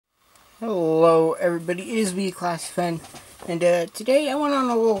Hello everybody, it is me, classyfen, and today I went on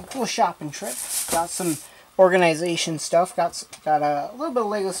a little shopping trip. Got some organization stuff, got a little bit of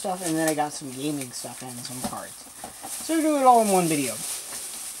Lego stuff, and then I got some gaming stuff and some cards. So we're doing it all in one video.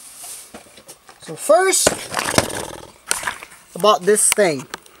 So first, I bought this thing.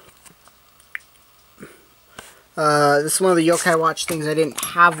 This is one of the Yokai Watch things. I didn't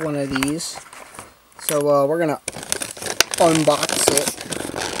have one of these, so we're gonna unbox it.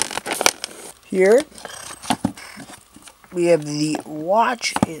 Here we have the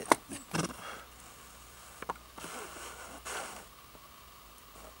watch.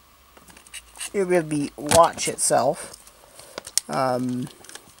 Here we have the watch itself.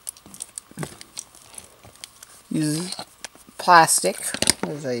 Uses plastic.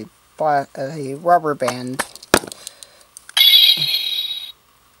 There's a rubber band.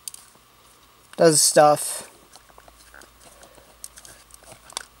 Does stuff.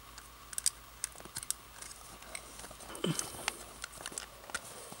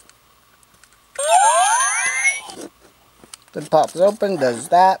 Then pops open, does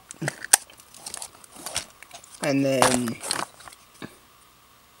that. And then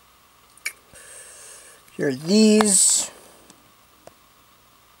here are these.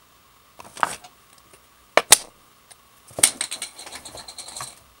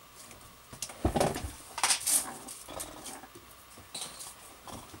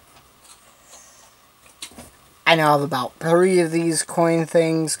 I now have about 3 of these coin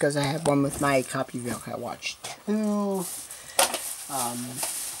things because I have one with my copy of Yokai Watch 2. And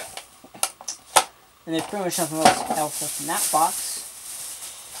there's pretty much nothing else left in that box.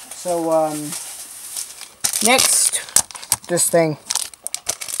 So, next, this thing.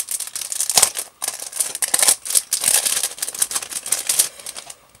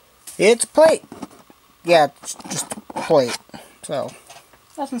 It's a plate. Yeah, it's just a plate. So,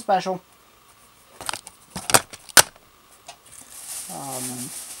 nothing special.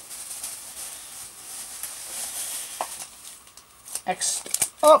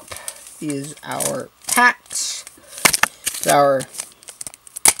 Next up is our packs. It's our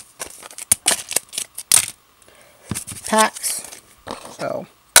packs. So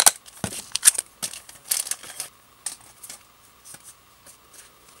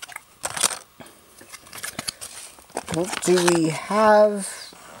what do we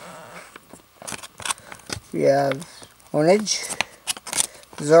have? We have Onage,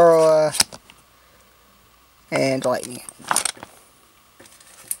 Zoroa, and Lightning.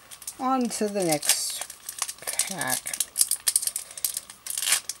 On to the next pack.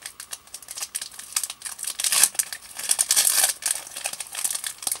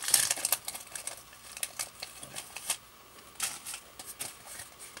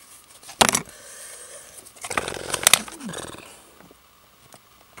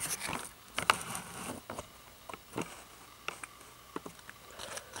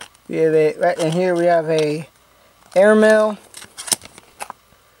 We have right in here we have a airmail.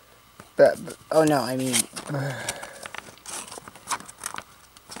 Oh no, I mean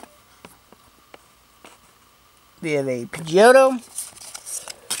we have a Pidgeotto,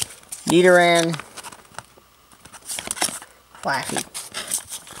 Nidoran, Flaffy.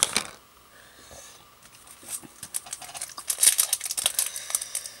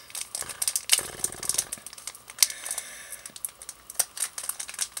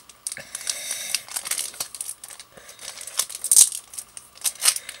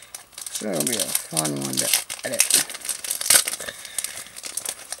 So it'll be a fun one to edit.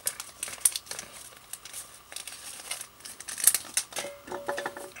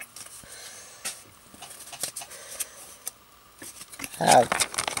 Have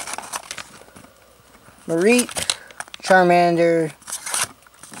Mareep, Charmander,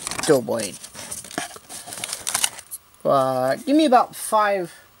 Doughblade. Give me about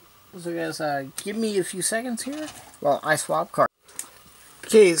 5. So guys, give me a few seconds here while I swap cards.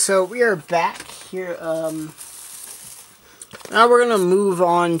 Okay, so we are back here. Now we're gonna move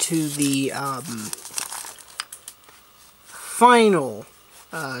on to the final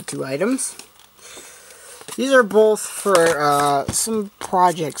 2 items. These are both for some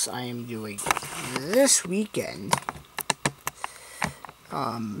projects I am doing this weekend.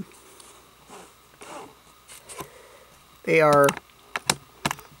 They are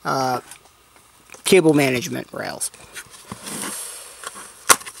cable management rails.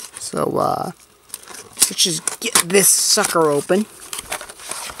 So, let's just get this sucker open.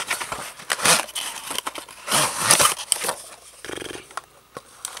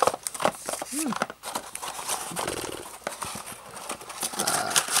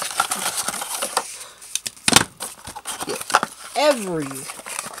 Get every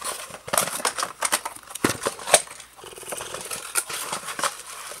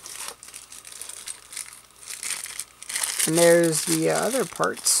And there's the other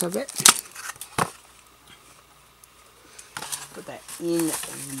parts of it. Put that in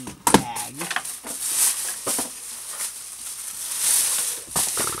the bag.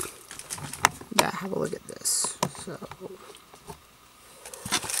 Yeah, have a look at this. So,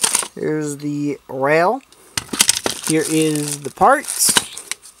 here's the rail. Here is the parts.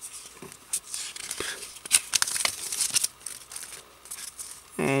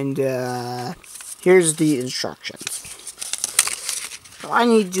 And here's the instructions. So I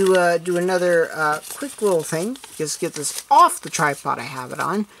need to do another quick little thing. Just get this off the tripod I have it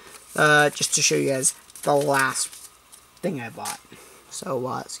on. Just to show you guys the last thing I bought.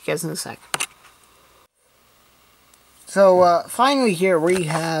 So, see you guys in a sec. So, finally here we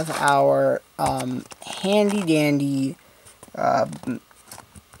have our handy dandy,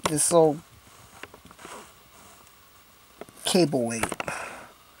 this little cable weight.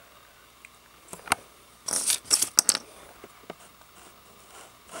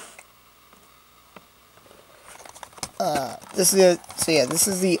 This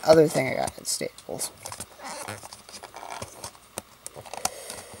is the other thing I got at Staples.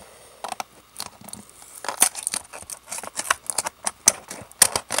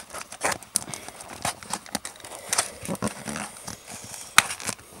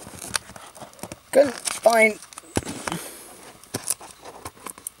 Couldn't find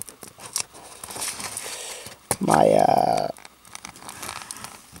my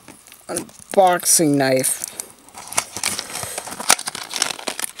unboxing knife.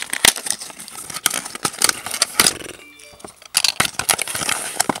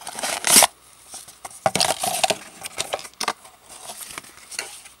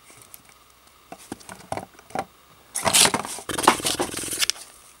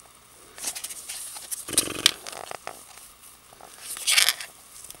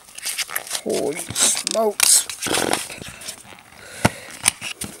 Holy smokes.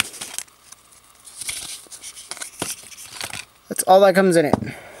 That's all that comes in it.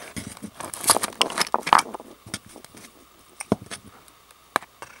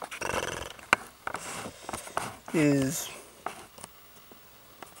 Is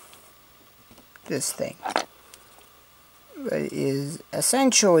this thing. It is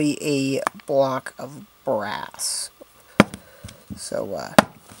essentially a block of brass. So,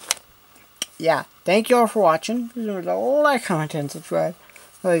 yeah, thank you all for watching. Remember to like, comment, and subscribe.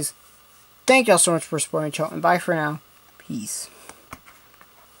 Please, thank you all so much for supporting the channel, and bye for now. Peace.